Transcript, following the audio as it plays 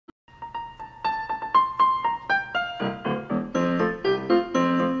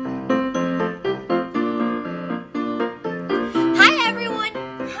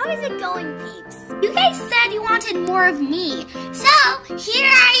said you wanted more of me, so here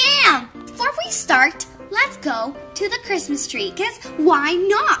I am. Before we start, let's go to the Christmas tree, because why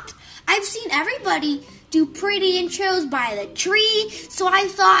not? I've seen everybody do pretty intros by the tree, so I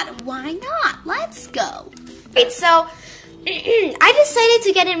thought, why not? Let's go. Right, so I decided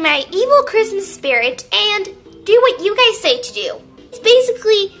to get in my evil Christmas spirit and do what you guys say to do. It's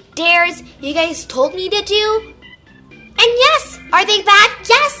basically dares you guys told me to do. And yes, are they bad?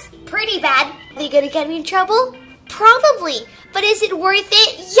 Yes, pretty bad. Are they gonna get me in trouble? Probably. But is it worth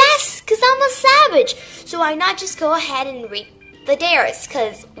it? Yes, because I'm a savage. So why not just go ahead and read the dares?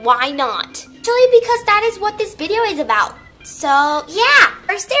 Because why not? Actually, because that is what this video is about. So yeah,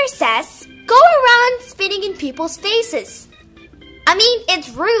 first dare says, go around spitting in people's faces. I mean, it's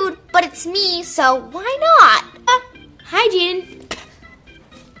rude, but it's me, so why not? Hi, Jayden.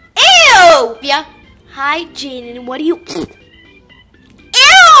 Ew! Yeah. Hi, Jayden. What do you...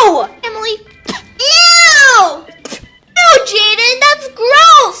 Ew! Emily. Ew! Ew, Jayden, that's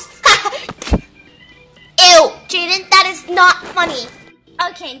gross! Ew, Jayden, that is not funny.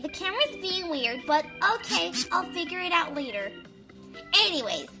 Okay, the camera's being weird, but okay, I'll figure it out later.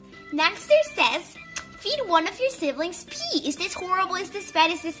 Anyways, next there says, feed one of your siblings pee. Is this horrible? Is this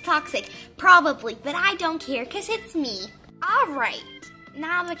bad? Is this toxic? Probably, but I don't care because it's me. All right,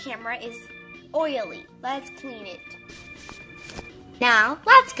 now the camera is oily. Let's clean it. Now,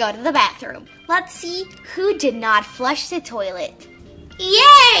 let's go to the bathroom. Let's see who did not flush the toilet.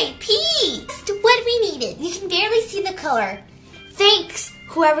 Yay, pee! What we needed. You can barely see the color. Thanks,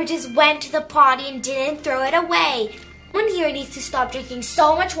 whoever just went to the potty and didn't throw it away. One here needs to stop drinking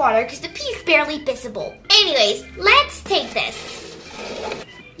so much water because the pee's barely visible. Anyways, let's take this.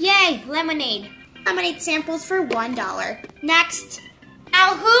 Yay, lemonade. Lemonade samples for $1. Next.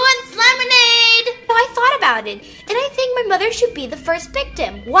 Now who wants lemonade? So I thought about it, and I think my mother should be the first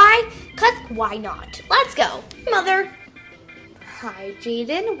victim. Why? Because why not? Let's go. Mother. Hi,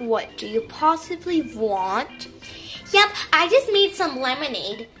 Jayden. What do you possibly want? Yep, I just made some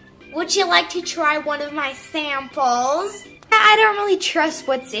lemonade. Would you like to try one of my samples? I don't really trust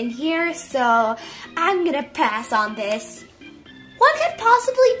what's in here, so I'm gonna pass on this. What could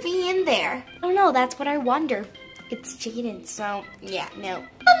possibly be in there? I don't know, that's what I wonder. It's Jayden, so yeah, no.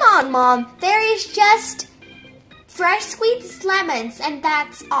 Come on, Mom. There is just fresh squeezed lemons, and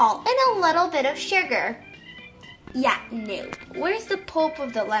that's all. And a little bit of sugar. Yeah, no. Where's the pulp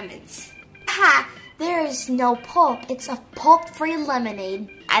of the lemons? Ha! There is no pulp. It's a pulp-free lemonade.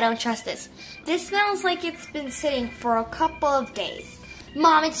 I don't trust this. This smells like it's been sitting for a couple of days.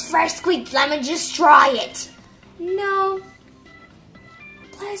 Mom, it's fresh squeezed lemon. Just try it. No.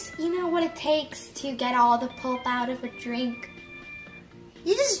 Plus, you know what it takes to get all the pulp out of a drink?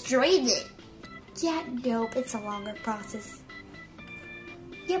 You just drain it. Yeah, nope. It's a longer process.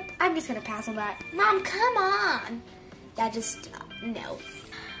 Yep, I'm just gonna pass on that. Mom, come on. Yeah, just, no.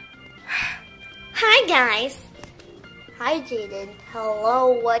 Hi, guys. Hi, Jayden.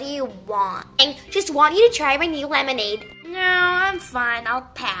 Hello, what do you want? I just want you to try my new lemonade. No, I'm fine. I'll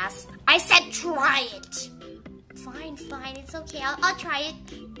pass. I said try it. Fine. It's okay. I'll try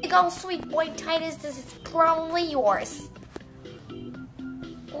it. Big old sweet boy Titus, this is probably yours.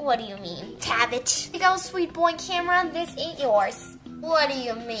 What do you mean? Tab it. Big old sweet boy Cameron, this ain't yours. What do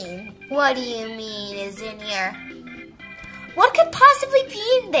you mean? What do you mean is in here? What could possibly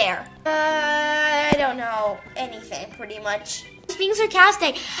be in there? I don't know. Anything, pretty much. Just being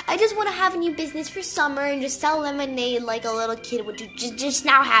sarcastic. I just want to have a new business for summer and just sell lemonade like a little kid would do. Just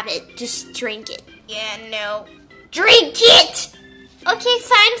now have it. Just drink it. Yeah, no. Drink it! Okay,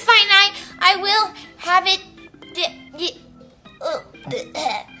 fine. I will have it.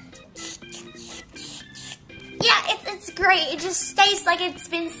 Yeah, it's great. It just tastes like it's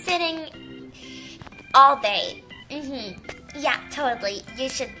been sitting all day. Yeah, totally. You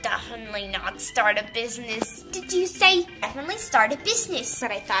should definitely not start a business. Did you say definitely start a business?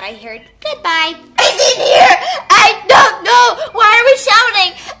 But I thought I heard goodbye. Is in here? I don't know. Why are we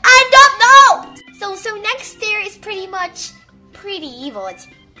shouting? I don't know. So next there is pretty much pretty evil. It's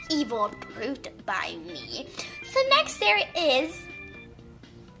evil brute by me. So next there is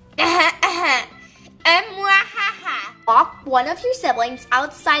walk one of your siblings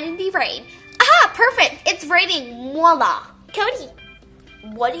outside in the rain. Aha, perfect. It's raining. Voila. Cody,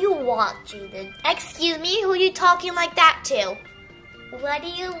 what do you want, Jayden? Excuse me, who are you talking like that to? What do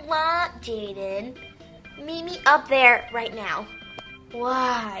you want, Jayden? Meet me up there right now.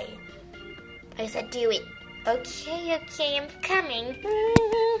 Why? I said do it. Okay, I'm coming.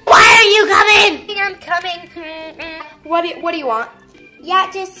 Why are you coming? I'm coming. What do you want? Yeah,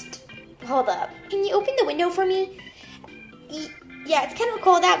 just hold up. Can you open the window for me? Yeah, it's kind of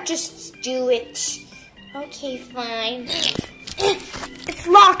cold out. Just do it. Okay, fine. It's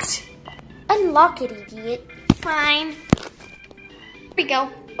locked. Unlock it, idiot. Fine. Here we go.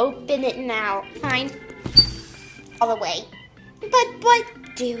 Open it now. Fine. All the way. But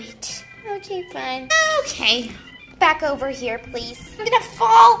do it. Okay, fine. Okay. Back over here, please. I'm gonna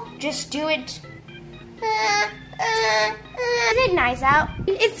fall. Just do it. Is it nice out?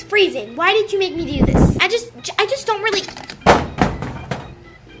 It's freezing. Why did you make me do this? I just don't really...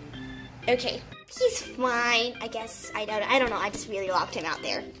 Okay. He's fine, I guess. I don't know. I just really locked him out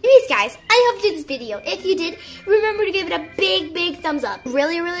there. Anyways, guys, I hope you did this video. If you did, remember to give it a big thumbs up.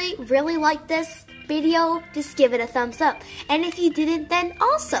 Really like this video, just give it a thumbs up. And if you didn't, then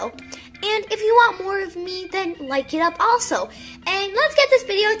also. And if you want more of me, then like it up also. And let's get this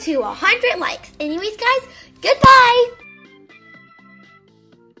video to 100 likes. Anyways, guys, goodbye.